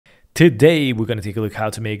Today we're going to take a look how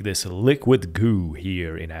to make this liquid goo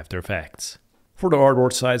here in After Effects. For the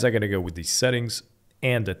artboard size, I'm going to go with these settings,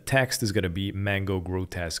 and the text is going to be Mango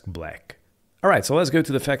Grotesque Black. Alright, so let's go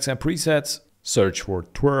to the effects and presets, search for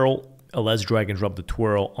twirl, and let's drag and drop the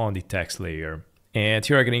twirl on the text layer. And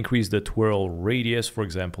here I can increase the twirl radius, for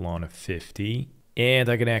example, on 50, and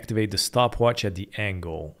I can activate the stopwatch at the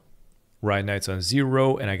angle. Right now it's on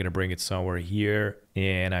 0, and I'm going to bring it somewhere here,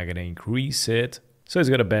 and I'm going to increase it. So it's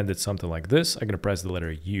going to bend it something like this. I'm going to press the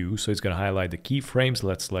letter U, so it's going to highlight the keyframes.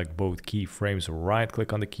 Let's select both keyframes, right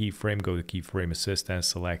click on the keyframe, go to keyframe assist and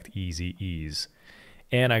select easy ease.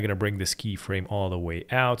 And I'm going to bring this keyframe all the way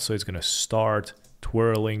out, so it's going to start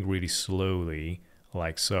twirling really slowly,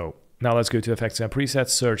 like so. Now let's go to effects and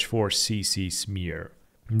presets, search for CC smear.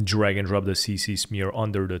 Drag and drop the CC smear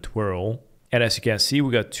under the twirl. And as you can see,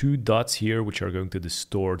 we got two dots here which are going to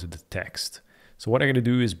distort the text. So what I'm going to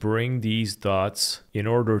do is bring these dots in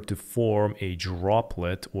order to form a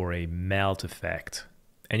droplet or a melt effect.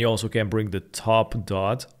 And you also can bring the top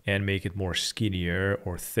dot and make it more skinnier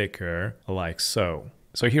or thicker, like so.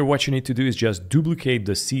 So here what you need to do is just duplicate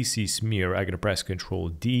the CC smear. I'm going to press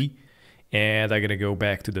Ctrl D, and I'm going to go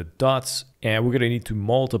back to the dots, and we're going to need to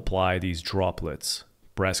multiply these droplets.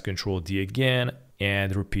 Press Ctrl D again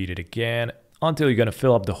and repeat it again until you're going to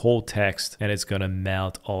fill up the whole text and it's going to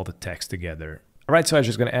melt all the text together. Alright, so I'm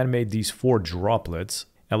just going to animate these 4 droplets,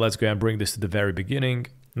 and let's go and bring this to the very beginning.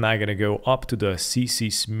 Now I'm going to go up to the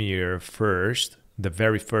CC smear first, the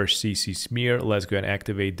very first CC smear. Let's go and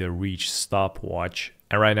activate the reach stopwatch.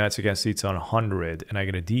 And right now, as you can see, it's on 100, and I'm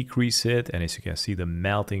going to decrease it, and as you can see, the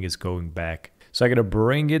melting is going back. So I'm going to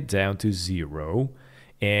bring it down to 0,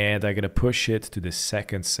 and I'm going to push it to the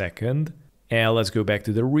second. And let's go back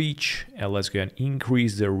to the reach, and let's go and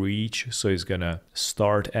increase the reach. So it's going to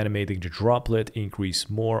start animating the droplet, increase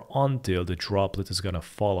more until the droplet is going to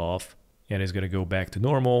fall off, and it's going to go back to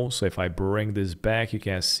normal. So if I bring this back, you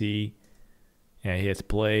can see, and hit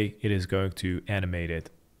play, it is going to animate it.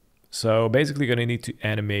 So basically you're going to need to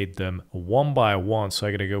animate them one by one. So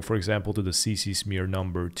I'm going to go, for example, to the CC smear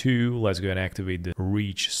number 2. Let's go and activate the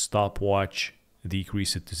reach stopwatch,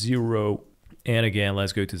 decrease it to 0. And again,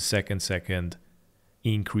 let's go to the second,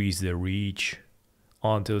 increase the reach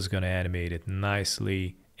until it's going to animate it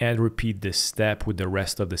nicely, and repeat this step with the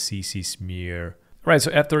rest of the CC smear. All right,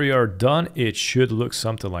 so after you are done, it should look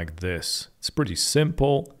something like this. It's pretty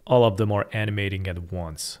simple. All of them are animating at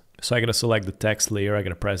once. So I'm going to select the text layer. I'm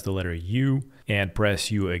going to press the letter U and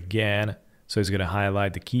press U again. So it's going to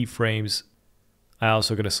highlight the keyframes. I'm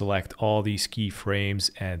also going to select all these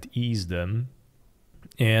keyframes and ease them.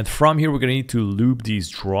 And from here, we're going to need to loop these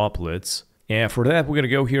droplets. And for that, we're going to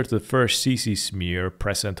go here to the first CC smear,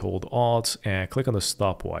 press and hold Alt, and click on the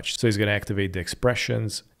stopwatch. So it's going to activate the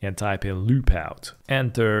expressions and type in loop out.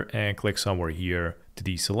 Enter and click somewhere here to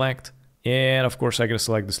deselect. And of course, I'm going to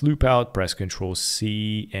select this loop out, press Ctrl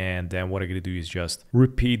C, and then what I'm going to do is just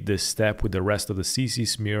repeat this step with the rest of the CC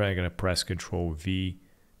smear. I'm going to press Ctrl V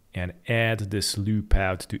and add this loop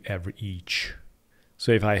out to each.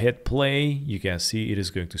 So if I hit play, you can see it is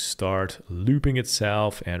going to start looping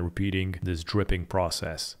itself and repeating this dripping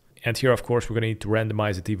process. And here, of course, we're going to need to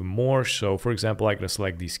randomize it even more. So for example, I'm going to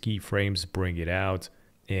select these keyframes, bring it out,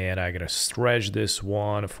 and I'm going to stretch this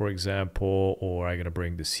one, for example, or I'm going to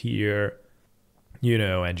bring this here,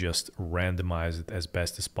 and just randomize it as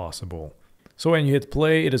best as possible. So when you hit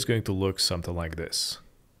play, it is going to look something like this.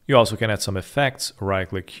 You also can add some effects. Right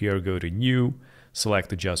click here, go to new,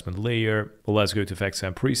 select adjustment layer. Let's go to effects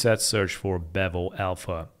and presets, search for bevel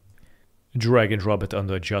alpha. Drag and drop it on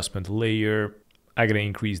the adjustment layer. I'm going to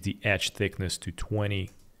increase the edge thickness to 20,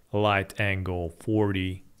 light angle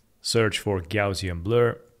 40, search for Gaussian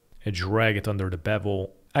blur, and drag it under the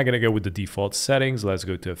bevel. I'm going to go with the default settings. Let's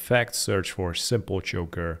go to effects, search for simple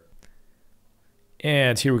choker.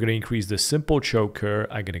 And here we're going to increase the simple choker.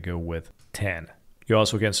 I'm going to go with 10. You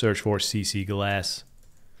also can search for CC glass.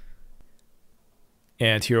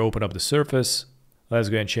 And here, open up the surface. Let's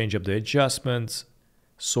go and change up the adjustments,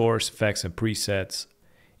 source, effects, and presets.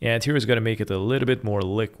 And here is going to make it a little bit more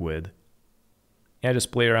liquid. And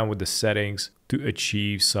just play around with the settings to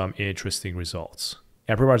achieve some interesting results.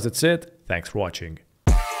 And pretty much that's it. Thanks for watching.